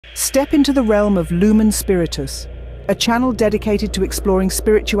Step into the realm of Lumen Spiritus, a channel dedicated to exploring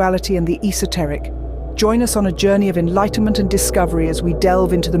spirituality and the esoteric. Join us on a journey of enlightenment and discovery as we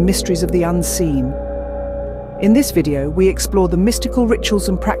delve into the mysteries of the unseen. In this video, we explore the mystical rituals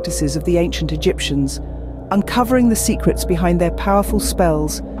and practices of the ancient Egyptians, uncovering the secrets behind their powerful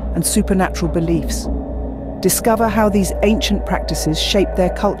spells and supernatural beliefs. Discover how these ancient practices shaped their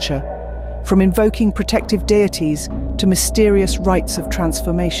culture, from invoking protective deities to mysterious rites of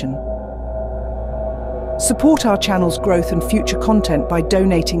transformation. Support our channel's growth and future content by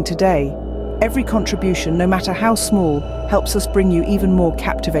donating today. Every contribution, no matter how small, helps us bring you even more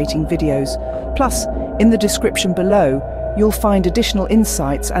captivating videos. Plus, in the description below, you'll find additional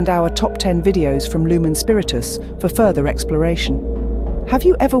insights and our top 10 videos from Lumen Spiritus for further exploration. Have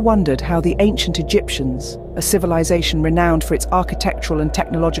you ever wondered how the ancient Egyptians, a civilization renowned for its architectural and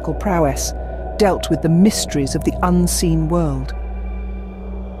technological prowess, dealt with the mysteries of the unseen world?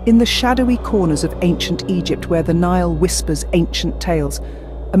 In the shadowy corners of ancient Egypt, where the Nile whispers ancient tales,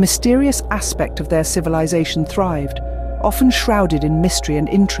 a mysterious aspect of their civilization thrived, often shrouded in mystery and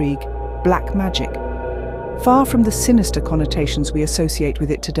intrigue: black magic. Far from the sinister connotations we associate with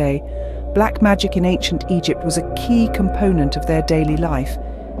it today, black magic in ancient Egypt was a key component of their daily life,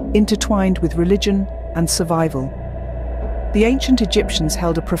 intertwined with religion and survival. The ancient Egyptians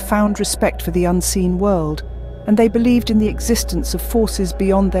held a profound respect for the unseen world, and they believed in the existence of forces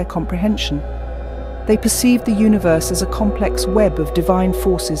beyond their comprehension. They perceived the universe as a complex web of divine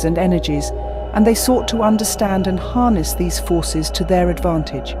forces and energies, and they sought to understand and harness these forces to their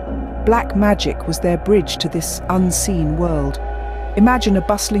advantage. Black magic was their bridge to this unseen world. Imagine a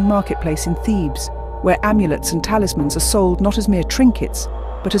bustling marketplace in Thebes, where amulets and talismans are sold not as mere trinkets,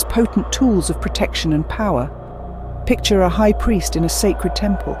 but as potent tools of protection and power. Picture a high priest in a sacred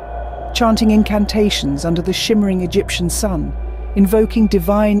temple, chanting incantations under the shimmering Egyptian sun, invoking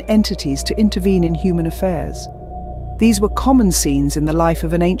divine entities to intervene in human affairs. These were common scenes in the life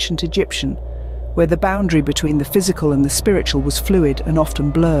of an ancient Egyptian, where the boundary between the physical and the spiritual was fluid and often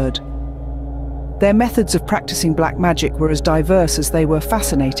blurred. Their methods of practicing black magic were as diverse as they were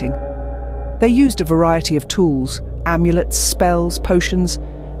fascinating. They used a variety of tools: amulets, spells, potions,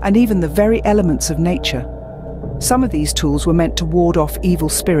 and even the very elements of nature. Some of these tools were meant to ward off evil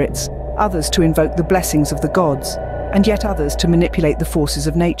spirits, others to invoke the blessings of the gods, and yet others to manipulate the forces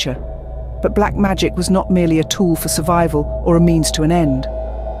of nature. But black magic was not merely a tool for survival or a means to an end.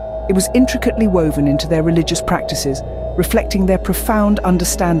 It was intricately woven into their religious practices, reflecting their profound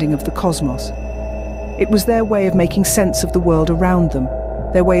understanding of the cosmos. It was their way of making sense of the world around them,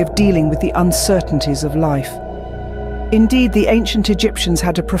 their way of dealing with the uncertainties of life. Indeed, the ancient Egyptians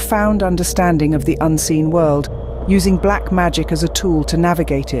had a profound understanding of the unseen world, using black magic as a tool to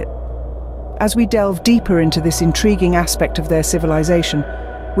navigate it. As we delve deeper into this intriguing aspect of their civilization,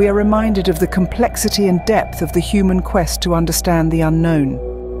 we are reminded of the complexity and depth of the human quest to understand the unknown.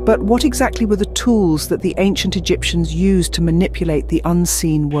 But what exactly were the tools that the ancient Egyptians used to manipulate the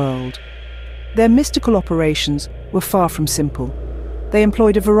unseen world? Their mystical operations were far from simple. They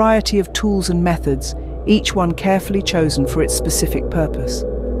employed a variety of tools and methods, each one carefully chosen for its specific purpose.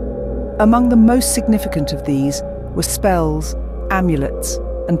 Among the most significant of these were spells, amulets,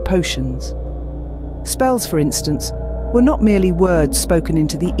 and potions. Spells, for instance, were not merely words spoken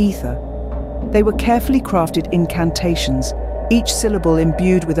into the ether. They were carefully crafted incantations, each syllable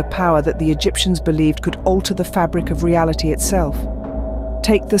imbued with a power that the Egyptians believed could alter the fabric of reality itself.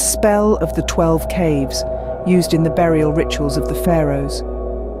 Take the spell of the 12 caves, used in the burial rituals of the Pharaohs.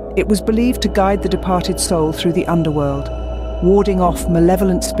 It was believed to guide the departed soul through the underworld, warding off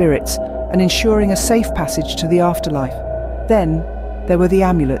malevolent spirits and ensuring a safe passage to the afterlife. Then, there were the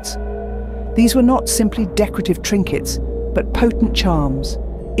amulets. These were not simply decorative trinkets, but potent charms,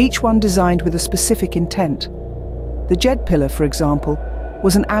 each one designed with a specific intent. The Jed pillar, for example,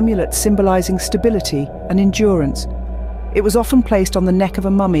 was an amulet symbolizing stability and endurance. It was often placed on the neck of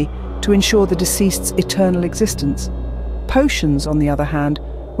a mummy to ensure the deceased's eternal existence. Potions, on the other hand,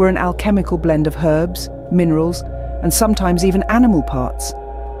 were an alchemical blend of herbs, minerals, and sometimes even animal parts,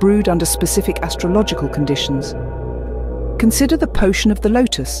 brewed under specific astrological conditions. Consider the potion of the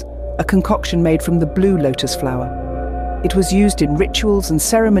lotus, a concoction made from the blue lotus flower. It was used in rituals and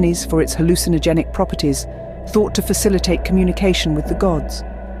ceremonies for its hallucinogenic properties, thought to facilitate communication with the gods.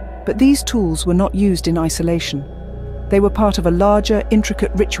 But these tools were not used in isolation. They were part of a larger,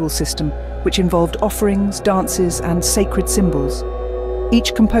 intricate ritual system which involved offerings, dances, and sacred symbols.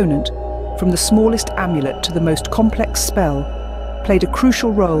 Each component, from the smallest amulet to the most complex spell, played a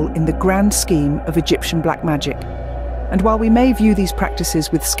crucial role in the grand scheme of Egyptian black magic. And while we may view these practices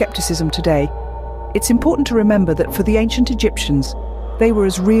with skepticism today, it's important to remember that for the ancient Egyptians, They were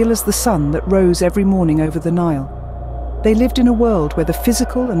as real as the sun that rose every morning over the Nile. They lived in a world where the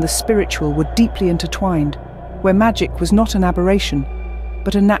physical and the spiritual were deeply intertwined, where magic was not an aberration,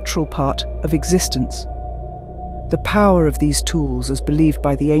 but a natural part of existence. The power of these tools, as believed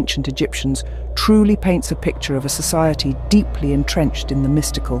by the ancient Egyptians, truly paints a picture of a society deeply entrenched in the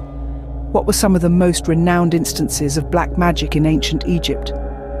mystical. What were some of the most renowned instances of black magic in ancient Egypt?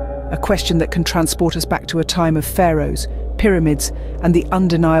 A question that can transport us back to a time of pharaohs, pyramids, and the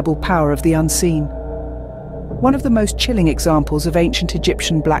undeniable power of the unseen. One of the most chilling examples of ancient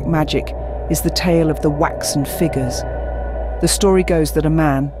Egyptian black magic is the tale of the waxen figures. The story goes that a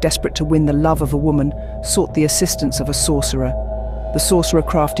man, desperate to win the love of a woman, sought the assistance of a sorcerer. The sorcerer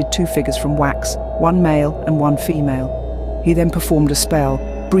crafted 2 figures from wax, one male and one female. He then performed a spell,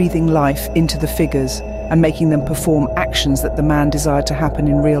 breathing life into the figures and making them perform actions that the man desired to happen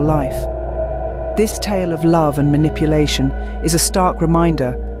in real life. This tale of love and manipulation is a stark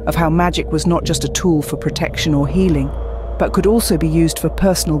reminder of how magic was not just a tool for protection or healing, but could also be used for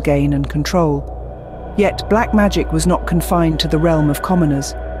personal gain and control. Yet black magic was not confined to the realm of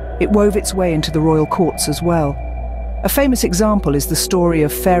commoners. It wove its way into the royal courts as well. A famous example is the story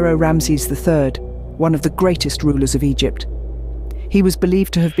of Pharaoh Ramses III, one of the greatest rulers of Egypt. He was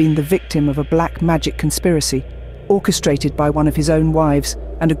believed to have been the victim of a black magic conspiracy, orchestrated by one of his own wives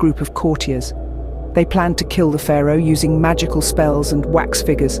and a group of courtiers. They planned to kill the pharaoh using magical spells and wax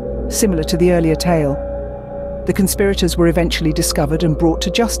figures, similar to the earlier tale. The conspirators were eventually discovered and brought to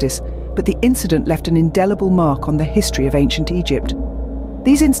justice, but the incident left an indelible mark on the history of ancient Egypt.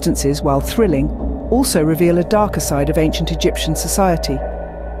 These instances, while thrilling, also reveal a darker side of ancient Egyptian society.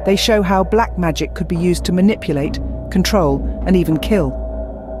 They show how black magic could be used to manipulate, control, and even kill.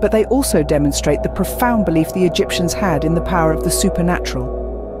 But they also demonstrate the profound belief the Egyptians had in the power of the supernatural.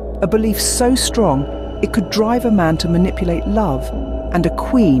 A belief so strong it could drive a man to manipulate love and a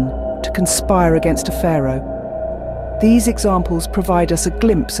queen to conspire against a pharaoh. These examples provide us a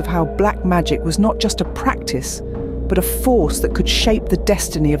glimpse of how black magic was not just a practice, but a force that could shape the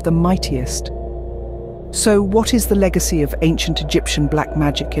destiny of the mightiest. So what is the legacy of ancient Egyptian black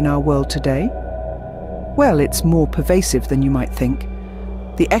magic in our world today? Well, it's more pervasive than you might think.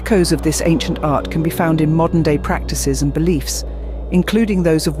 The echoes of this ancient art can be found in modern-day practices and beliefs, including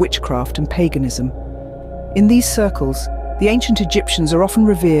those of witchcraft and paganism. In these circles, the ancient Egyptians are often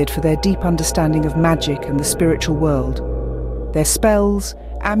revered for their deep understanding of magic and the spiritual world. Their spells,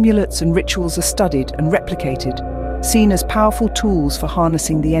 amulets, and rituals are studied and replicated, seen as powerful tools for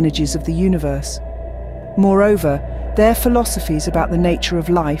harnessing the energies of the universe. Moreover, their philosophies about the nature of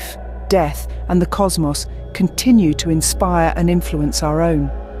life, death, and the cosmos continue to inspire and influence our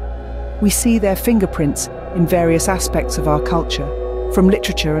own. We see their fingerprints in various aspects of our culture, from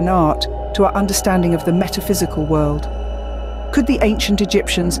literature and art to our understanding of the metaphysical world. Could the ancient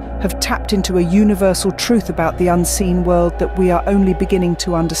Egyptians have tapped into a universal truth about the unseen world that we are only beginning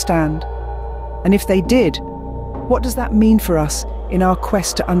to understand? And if they did, what does that mean for us in our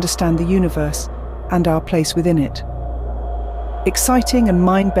quest to understand the universe and our place within it? Exciting and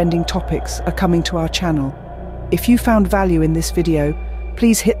mind-bending topics are coming to our channel. If you found value in this video,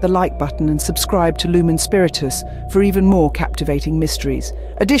 please hit the like button and subscribe to Lumen Spiritus for even more captivating mysteries.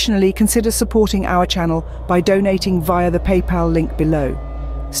 Additionally, consider supporting our channel by donating via the PayPal link below.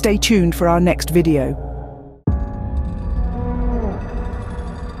 Stay tuned for our next video.